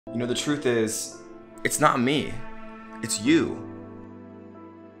You know, the truth is, it's not me, it's you.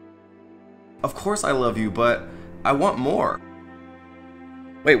 Of course I love you, but I want more.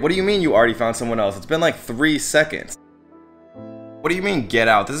 Wait, what do you mean you already found someone else? It's been like 3 seconds. What do you mean, get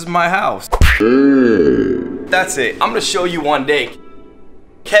out? This is my house. That's it. I'm gonna show you one day.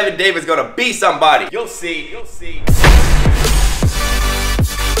 Kevin David's gonna be somebody. You'll see, you'll see.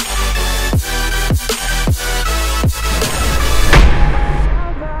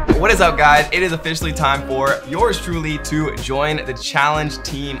 What is up, guys? It is officially time for yours truly to join the challenge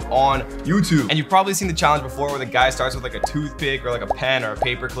team on YouTube. And you've probably seen the challenge before where the guy starts with like a toothpick or like a pen or a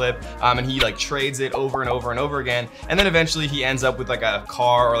paper clip, and he like trades it over and over and over again. And then eventually he ends up with like a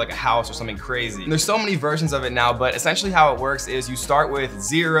car or like a house or something crazy. And there's so many versions of it now, but essentially how it works is you start with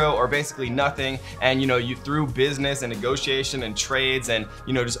 0 or basically nothing. And you through business and negotiation and trades and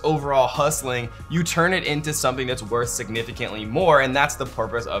just overall hustling, you turn it into something that's worth significantly more. And that's the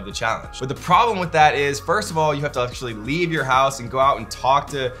purpose of the challenge. But the problem with that is, first of all, you have to actually leave your house and go out and talk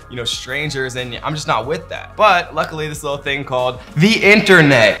to strangers, and I'm just not with that. But luckily this little thing called the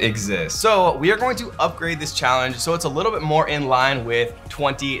internet exists. So we are going to upgrade this challenge so it's a little bit more in line with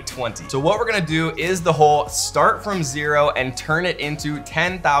 2020. So what we're gonna do is the whole start from 0 and turn it into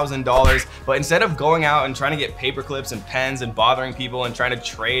 $10,000. But instead of going out and trying to get paper clips and pens and bothering people and trying to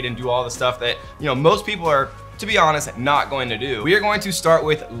trade and do all the stuff that most people are, to be honest, not going to do. We are going to start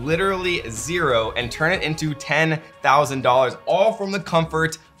with literally 0 and turn it into $10,000, all from the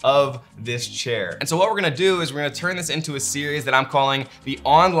comfort of this chair. And so what we're gonna do is we're gonna turn this into a series that I'm calling the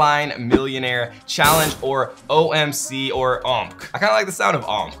Online Millionaire Challenge, or OMC, or OMC. I kinda like the sound of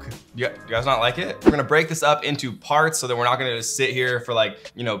OMC. You guys not like it? We're gonna break this up into parts so that we're not gonna just sit here for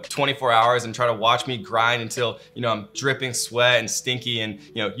like 24 hours and try to watch me grind until I'm dripping sweat and stinky, and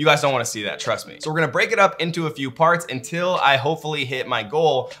you guys don't wanna see that, trust me. So we're gonna break it up into a few parts until I hopefully hit my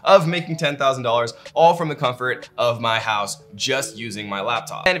goal of making $10,000, all from the comfort of my house, just using my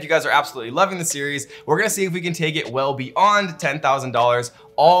laptop. And if you guys are absolutely loving the series, we're gonna see if we can take it well beyond $10,000,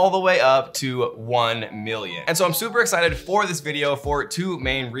 all the way up to 1 million. And so I'm super excited for this video for 2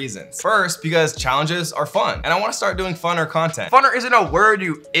 main reasons. First, because challenges are fun, and I wanna start doing funner content. Funner isn't a word,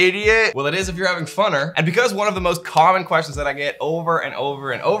 you idiot. Well, it is if you're having funner. And because one of the most common questions that I get over and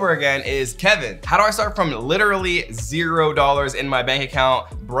over and over again is, Kevin, how do I start from literally $0 in my bank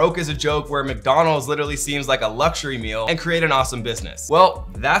account, broke as a joke, where McDonald's literally seems like a luxury meal, and create an awesome business? Well,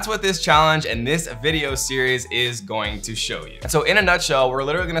 that's what this challenge and this video series is going to show you. And so in a nutshell, we're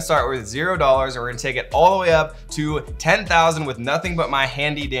literally gonna start with $0 and we're gonna take it all the way up to 10,000 with nothing but my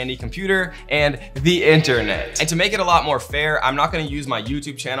handy dandy computer and the internet. And to make it a lot more fair, I'm not gonna use my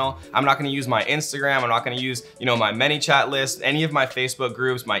YouTube channel, I'm not gonna use my Instagram, I'm not gonna use my ManyChat list, any of my Facebook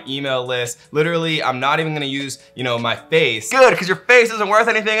groups, my email list. Literally, I'm not even gonna use my face. Good, because your face isn't worth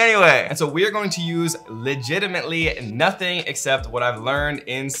anything anyway. And so we're going to use legitimately nothing except what I've learned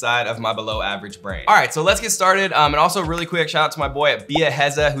inside of my below average brain. All right, so let's get started. And also really quick, shout out to my boy at Bia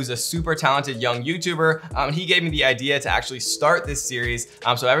Heza, who's a super talented young YouTuber. He gave me the idea to actually start this series.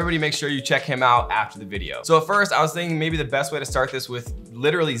 So everybody make sure you check him out after the video. So at first I was thinking maybe the best way to start this with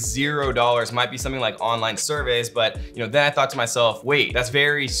literally $0 might be something like online surveys, but then I thought to myself, wait, that's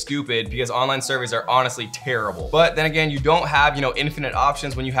very stupid because online surveys are honestly terrible. But then again, you don't have infinite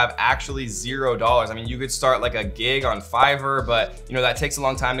options when you have actually $0. I mean, you could start like a gig on Fiverr, but that takes a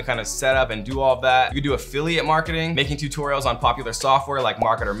long time to kind of set up and do all of that. You could do affiliate marketing, making tutorials on popular software like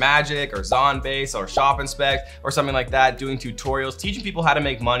Marketer Magic or Zonbase or Shop Inspect or something like that, doing tutorials, teaching people how to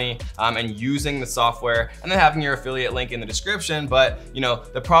make money and using the software, and then having your affiliate link in the description. But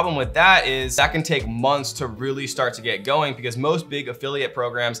the problem with that is that can take months to really start to get going, because most big affiliate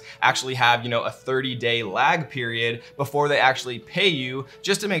programs actually have a 30-day lag period before they actually pay you,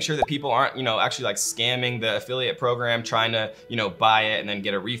 just to make sure that people aren't actually like scamming the affiliate program, trying to buy it and then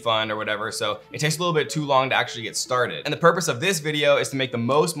get a refund or whatever. So it takes a little bit too long to actually get started. And the purpose of this video is to make the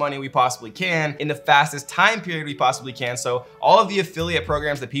most money we possibly can in the fastest time period we possibly can. So all of the affiliate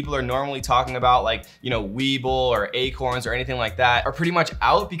programs that people are normally talking about, like Webull or Acorns or anything like that, are pretty much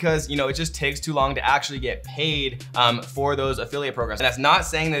out because it just takes too long to actually get paid for those affiliate programs. And that's not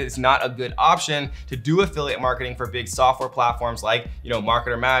saying that it's not a good option to do affiliate marketing for big software platforms like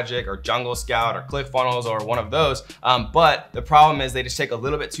Marketer Magic or Jungle Scout or ClickFunnels or one of those. But the problem is they just take a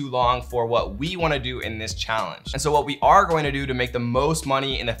little bit too long for what we want to do in this challenge. And so what we are going to do to make the most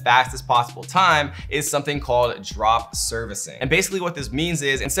money in the fastest possible time is something called drop servicing. And basically what this means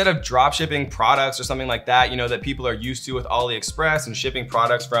is, instead of drop shipping products or something like that, that people are used to with AliExpress and shipping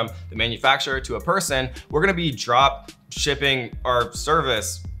products from the manufacturer to a person, we're gonna be drop shipping our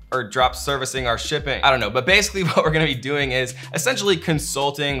service drop servicing our shipping. I don't know, but basically what we're gonna be doing is essentially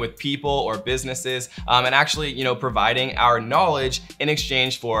consulting with people or businesses and actually, you know, providing our knowledge in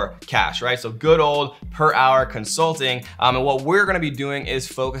exchange for cash, right? So good old per hour consulting. And what we're gonna be doing is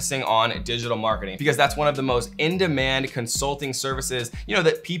focusing on digital marketing because that's one of the most in-demand consulting services, you know,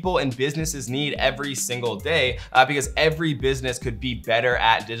 that people and businesses need every single day because every business could be better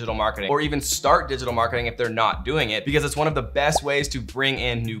at digital marketing or even start digital marketing if they're not doing it, because it's one of the best ways to bring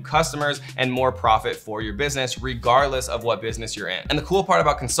in new customers and more profit for your business, regardless of what business you're in. And the cool part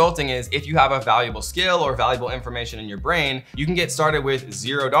about consulting is if you have a valuable skill or valuable information in your brain, you can get started with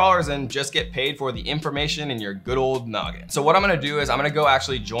 $0 and just get paid for the information in your good old noggin. So what I'm gonna do is I'm gonna go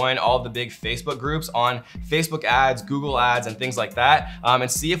actually join all the big Facebook groups on Facebook ads, Google ads, and things like that, and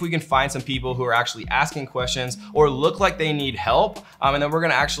see if we can find some people who are actually asking questions or look like they need help. And then we're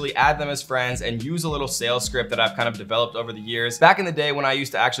gonna actually add them as friends and use a little sales script that I've kind of developed over the years back in the day when I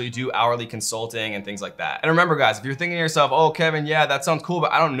used to actually do hourly consulting and things like that. And remember guys, if you're thinking to yourself, oh Kevin, yeah, that sounds cool,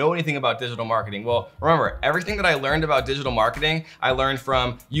 but I don't know anything about digital marketing. Well, remember, everything that I learned about digital marketing, I learned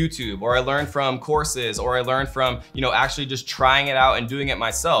from YouTube, or I learned from courses, or I learned from, you know, actually just trying it out and doing it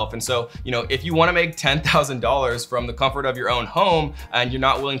myself. And so, you know, if you wanna make $10,000 from the comfort of your own home and you're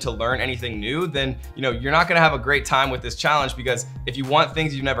not willing to learn anything new, then, you know, you're not gonna have a great time with this challenge, because if you want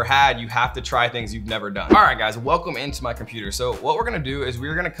things you've never had, you have to try things you've never done. All right guys, welcome into my computer. So what we're gonna do is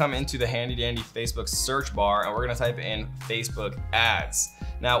we're gonna come into the handy dandy Facebook search bar and we're gonna type in Facebook ads.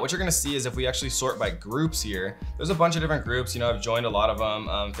 Now, what you're gonna see is if we actually sort by groups here, there's a bunch of different groups. You know, I've joined a lot of them.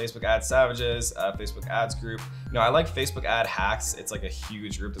 Facebook Ad Savages, Facebook Ads group. You know, I like Facebook Ad Hacks. It's like a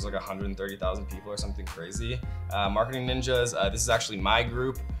huge group. There's like 130,000 people or something crazy. Marketing Ninjas, this is actually my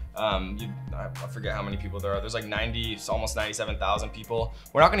group. I forget how many people there are. There's like 90, almost 97,000 people.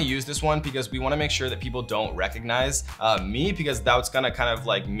 We're not gonna use this one because we wanna make sure that people don't recognize me, because that's gonna kind of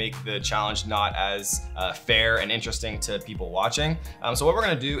like make the challenge not as fair and interesting to people watching. So what we're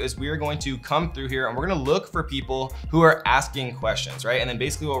gonna do is we're going to come through here and we're gonna look for people who are asking questions, right? And then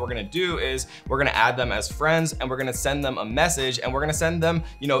basically what we're gonna do is we're gonna add them as friends and we're gonna send them a message and we're gonna send them,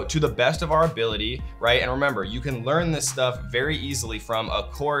 you know, to the best of our ability, right? And remember, you can learn this stuff very easily from a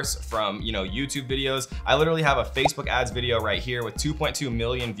course, from, you know, YouTube videos. I literally have a Facebook ads video right here with 2.2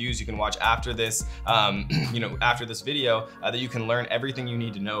 million views you can watch after this, you know, after this video, that you can learn everything you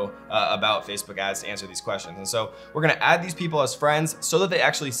need to know about Facebook ads to answer these questions. And so we're gonna add these people as friends so that they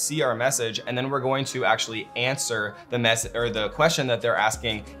actually see our message, and then we're going to actually answer the message or the question that they're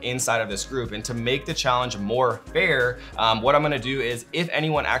asking inside of this group. And to make the challenge more fair, what I'm gonna do is if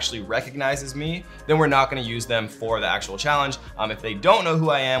anyone actually recognizes me, then we're not gonna use them for the actual challenge. If they don't know who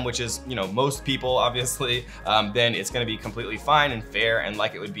I am, which is, you know, most people obviously, then it's gonna be completely fine and fair and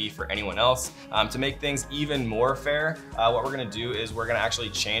like it would be for anyone else. To make things even more fair, what we're gonna do is we're gonna actually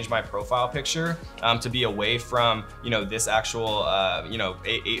change my profile picture to be away from, you know, this actual, you know,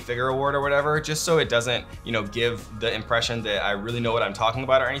 eight-figure award or whatever, just so it doesn't, you know, give the impression that I really know what I'm talking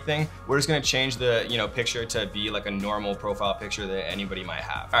about or anything. We're just gonna change the, you know, picture to be like a normal profile picture that anybody might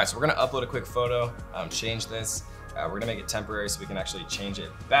have. All right, so we're gonna upload a quick photo, change this. We're gonna make it temporary so we can actually change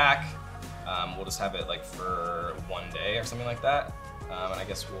it back. We'll just have it like for 1 day or something like that. And I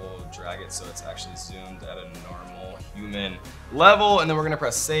guess we'll drag it so it's actually zoomed at a normal human level. And then we're gonna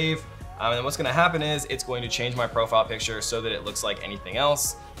press save. And then what's gonna happen is it's going to change my profile picture so that it looks like anything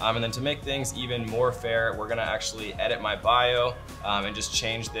else. And then to make things even more fair, we're gonna actually edit my bio and just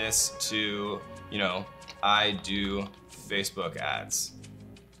change this to, you know, I do Facebook ads.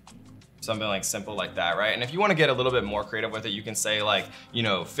 Something like simple like that, right? And if you want to get a little bit more creative with it, you can say like, you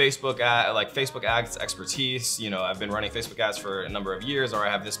know, Facebook ads expertise, you know, I've been running Facebook ads for a number of years, or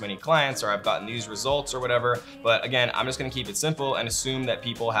I have this many clients, or I've gotten these results or whatever. But again, I'm just gonna keep it simple and assume that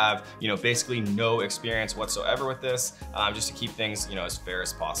people have, you know, basically no experience whatsoever with this, just to keep things, you know, as fair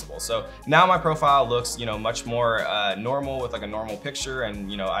as possible. So now my profile looks, you know, much more normal with like a normal picture and,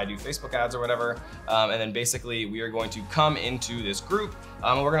 you know, I do Facebook ads or whatever. And then basically we are going to come into this group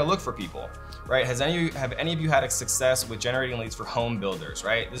and we're gonna look for people. Right? Have any of you had a success with generating leads for home builders,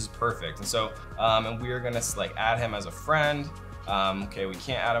 right? This is perfect. And so, and we are gonna like add him as a friend. Okay, we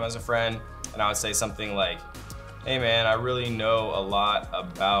can't add him as a friend. And I would say something like, hey man, I really know a lot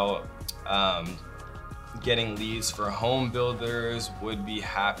about getting leads for home builders, would be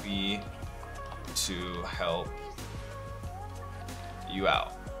happy to help you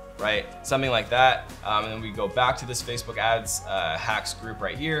out. Right? Something like that. And then we go back to this Facebook ads hacks group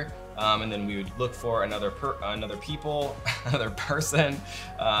right here. And then we would look for another person,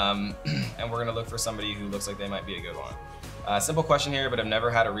 and we're gonna look for somebody who looks like they might be a good one. Simple question here, but I've never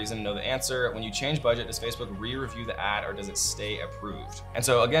had a reason to know the answer. When you change budget, does Facebook re-review the ad or does it stay approved? And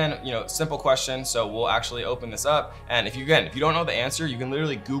so again, simple question. So we'll actually open this up. And if you don't know the answer, you can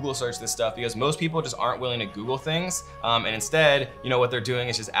literally Google search this stuff, because most people just aren't willing to Google things. And instead, what they're doing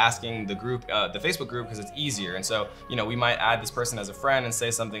is just asking the group, the Facebook group, because it's easier. And so, we might add this person as a friend and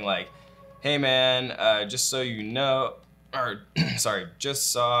say something like, hey man, just so you know, or sorry,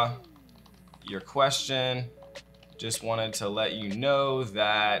 just saw your question. Just wanted to let you know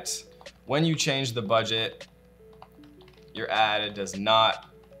that when you change the budget, your ad does not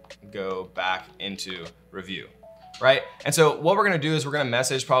go back into review, right? And so what we're gonna do is we're gonna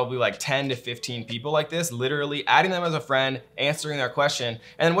message probably like 10 to 15 people like this, literally adding them as a friend, answering their question.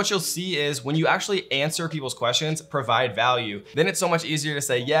 And then what you'll see is when you actually answer people's questions, provide value, then it's so much easier to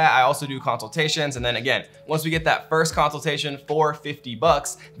say, yeah, I also do consultations. And then again, once we get that first consultation for 50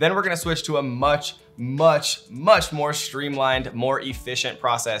 bucks, then we're gonna switch to a much more streamlined, more efficient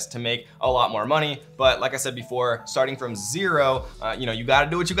process to make a lot more money. But like I said before, starting from zero, you gotta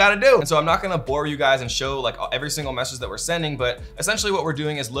do what you gotta do. And so I'm not gonna bore you guys and show like every single message that we're sending, but essentially what we're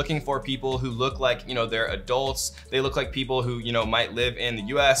doing is looking for people who look like, they're adults. They look like people who, might live in the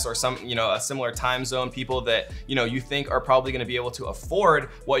US or some, a similar time zone, people that, you think are probably gonna be able to afford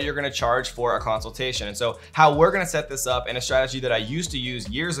what you're gonna charge for a consultation. And so how we're gonna set this up, and a strategy that I used to use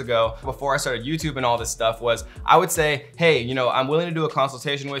years ago before I started YouTube and all this stuff, was I would say, hey, I'm willing to do a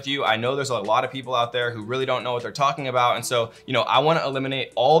consultation with you. I know there's a lot of people out there who really don't know what they're talking about. And so, I want to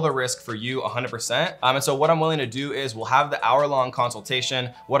eliminate all the risk for you 100%. And so what I'm willing to do is we'll have the hour-long consultation.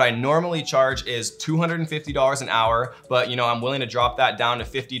 What I normally charge is $250 an hour, but I'm willing to drop that down to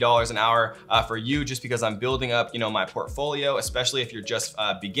 $50 an hour for you, just because I'm building up, my portfolio, especially if you're just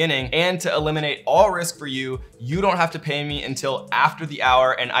beginning. And to eliminate all risk for you, you don't have to pay me until after the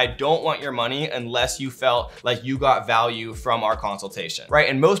hour, and I don't want your money unless you felt like you got value from our consultation, right?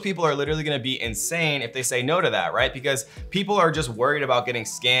 And most people are literally gonna be insane if they say no to that, right? Because people are just worried about getting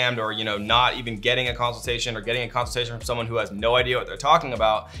scammed, or not even getting a consultation, or getting a consultation from someone who has no idea what they're talking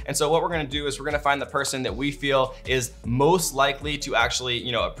about. And so what we're gonna do is we're gonna find the person that we feel is most likely to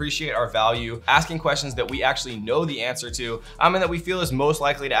actually, appreciate our value, asking questions that we actually know the answer to, and that we feel is most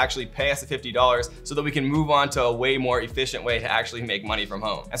likely to actually pay us the $50 so that we can move on to a way more efficient way to actually make money from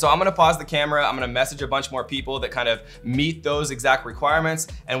home. And so I'm gonna pause the camera, I'm gonna message a bunch more people that kind of meet those exact requirements.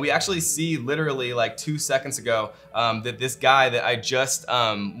 And we actually see literally like 2 seconds ago that this guy that I just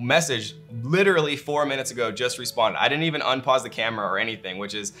messaged literally 4 minutes ago just responded. I didn't even unpause the camera or anything,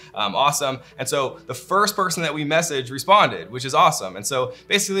 which is awesome. And so the first person that we messaged responded, which is awesome. And so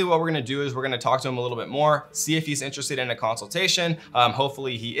basically what we're gonna do is we're gonna talk to him a little bit more, see if he's interested in a consultation.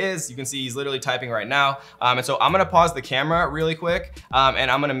 Hopefully he is. You can see he's literally typing right now. And so I'm gonna pause the camera really quick, and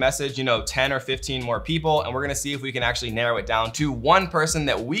I'm gonna message 10 or 15 more people, and we're gonna see if we can actually narrow it down to one person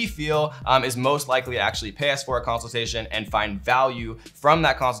that we feel is most likely to actually pay us for a consultation and find value from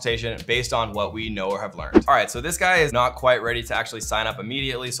that consultation based on what we know or have learned. All right, so this guy is not quite ready to actually sign up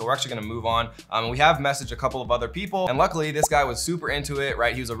immediately, so we're actually gonna move on. We have messaged a couple of other people, and luckily this guy was super into it,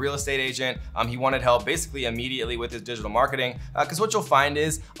 right? He was a real estate agent. He wanted help basically immediately with his digital marketing, because what you'll find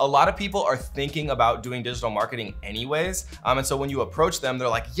is a lot of people are thinking about doing digital marketing anyways. And so when you approach them, they're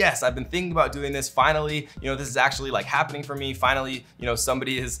like, yes, I've been thinking about doing this. Finally, this is actually like happening for me. Finally,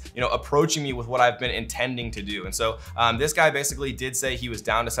 somebody is, approaching me with what I've been intending to do. And so this guy basically did say he was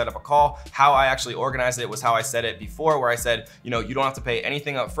down to set up a call. How I actually organized it was how I said it before, where I said, you don't have to pay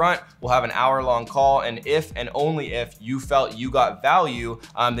anything up front. We'll have an hour-long call. And if and only if you felt you got value,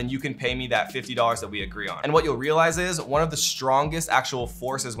 then you can pay me that $50 that we agree on. And what you'll realize is one of the strongest actual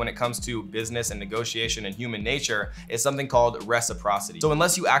forces when it comes to business and negotiation and human nature is something called reciprocity. So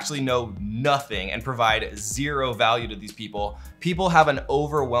unless you actually know nothing and provide zero value to these people, people have an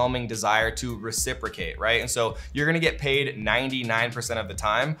overwhelming desire to reciprocate, right? And so you're gonna get paid 99% of the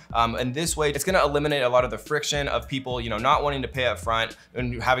time. And this way, it's gonna eliminate a lot of the friction of people, not wanting to pay up front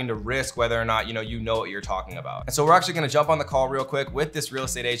and having to risk whether or not, you know what you're talking about. And so we're actually gonna jump on the call real quick with this real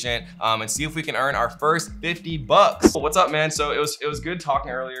estate agent and see if we can earn our first 50 bucks. What's up, man? So it was good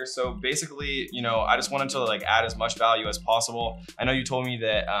talking earlier. So basically, I just wanted to like add as much value as possible. I know you told me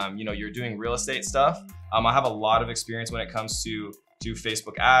that, you're doing real estate stuff. I have a lot of experience when it comes to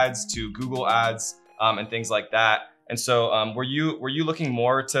Facebook ads, to Google ads, and things like that. And so were you looking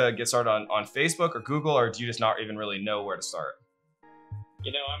more to get started on Facebook or Google, or do you just not even really know where to start?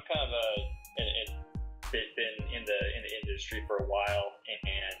 I'm kind of been in the industry for a while,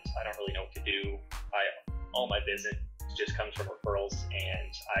 and I don't really know what to do. All my business just comes from referrals,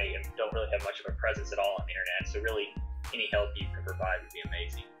 and I don't really have much of a presence at all on the internet. So really, any help you can provide would be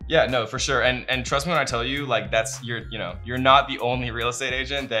amazing. Yeah, no, for sure. And trust me when I tell you, like you're not the only real estate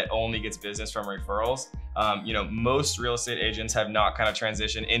agent that only gets business from referrals. Most real estate agents have not kind of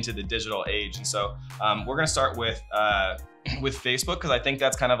transitioned into the digital age. And so we're gonna start with Facebook, because I think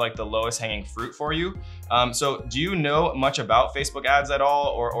that's kind of like the lowest hanging fruit for you. So do you know much about Facebook ads at all?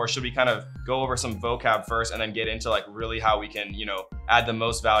 Or should we kind of go over some vocab first and then get into like really how we can, add the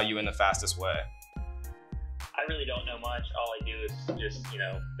most value in the fastest way? I really don't know much. All I do is just,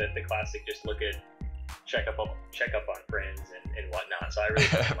 the classic, just check up on friends and whatnot. So I really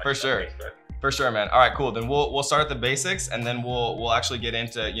don't know much For sure. about Facebook. For sure, man. All right, cool. Then we'll start at the basics, and then we'll actually get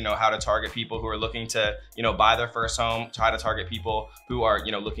into how to target people who are looking to buy their first home, try to target people who are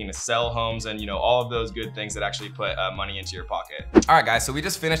looking to sell homes, and all of those good things that actually put money into your pocket. All right, guys. So we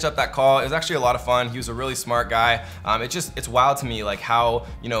just finished up that call. It was actually a lot of fun. He was a really smart guy. It's wild to me like how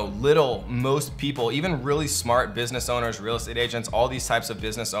little most people, even really smart business owners, real estate agents, all these types of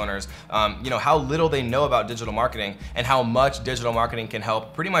business owners, how little they know about digital marketing and how much digital marketing can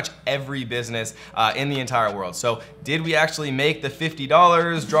help pretty much every business in the entire world. So did we actually make the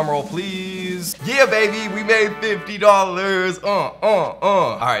 $50? Drum roll, please. Yeah, baby, we made $50.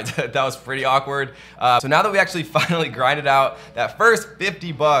 All right, that was pretty awkward. So now that we actually finally grinded out that first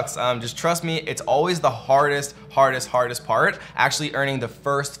 50 bucks, just trust me, it's always the hardest part, actually earning the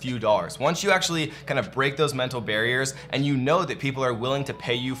first few dollars. Once you actually kind of break those mental barriers and that people are willing to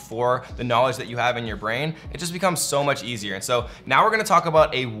pay you for the knowledge that you have in your brain, it just becomes so much easier. And so now we're gonna talk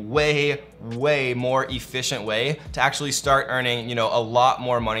about a way more efficient way to actually start earning, a lot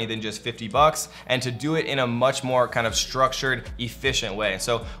more money than just 50 bucks, and to do it in a much more kind of structured, efficient way.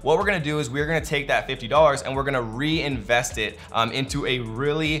 So what we're gonna do is we're gonna take that $50 and we're gonna reinvest it into a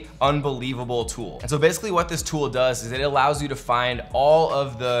really unbelievable tool. And so basically what this tool does is it allows you to find all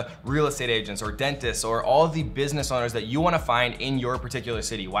of the real estate agents or dentists or all of the business owners that you want to find in your particular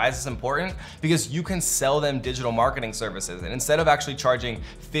city. Why is this important? Because you can sell them digital marketing services, and instead of actually charging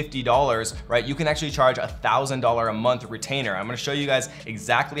 $50, right, you can actually charge $1,000 a month retainer. I'm going to show you guys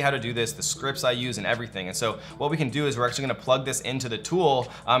exactly how to do this, the scripts I use and everything. And so what we can do is we're actually going to plug this into the tool,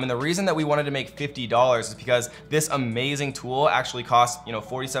 and the reason that we wanted to make $50 is because this amazing tool actually costs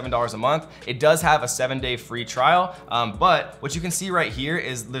 $47 a month. It does have a 7-day free trial, but what you can see right here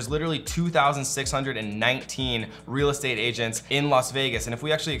is there's literally 2,619 real estate agents in Las Vegas. And if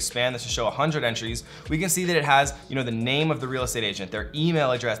we actually expand this to show 100 entries, we can see that it has the name of the real estate agent, their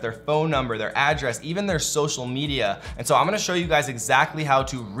email address, their phone number, their address, even their social media. And so I'm gonna show you guys exactly how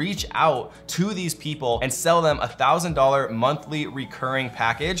to reach out to these people and sell them $1,000 monthly recurring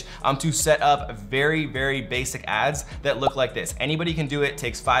package to set up very basic ads that look like this. Anybody can do it,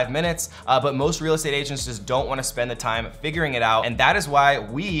 takes 5 minutes, but most real estate agents just don't want to spend the time figuring it out, and that is why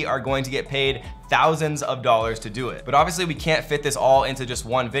we are going to get paid thousands of dollars to do it. But obviously we can't fit this all into just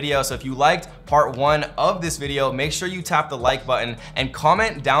one video, so if you liked part 1 of this video, make sure you tap the like button and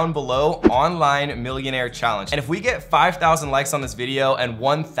comment down below Online Millionaire Challenge. And if we get 5,000 likes on this video and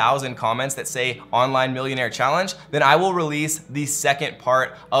 1,000 comments that say Online Millionaire Challenge, then I will release the second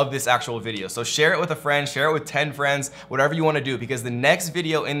part of this actual video. So share it with a friend, share it with 10 friends, whatever you want to do, because the next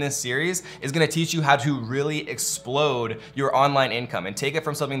video in this series is going to teach you how to really explode your online income and take it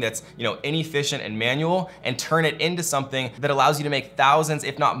from something that's inefficient and manual and turn it into something that allows you to make thousands,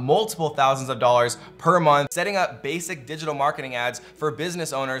 if not multiple thousands of dollars per month, setting up basic digital marketing ads for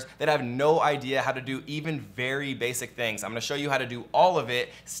business owners that have no idea how to do even very basic things. I'm gonna show you how to do all of it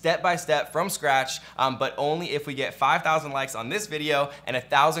step by step from scratch, but only if we get 5,000 likes on this video and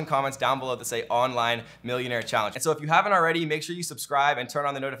 1,000 comments down below that say Online Millionaire Challenge. And so if you haven't already, make sure you subscribe and turn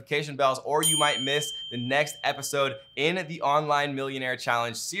on the notification bells, or you might miss the next episode in the Online Millionaire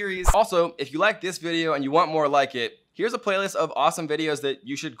Challenge series. Also, if you like this video and you want more like it, here's a playlist of awesome videos that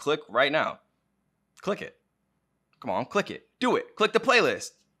you should click right now. Click it. Come on, click it. Do it. Click the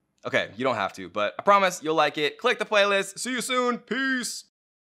playlist. Okay, you don't have to, but I promise you'll like it. Click the playlist. See you soon. Peace.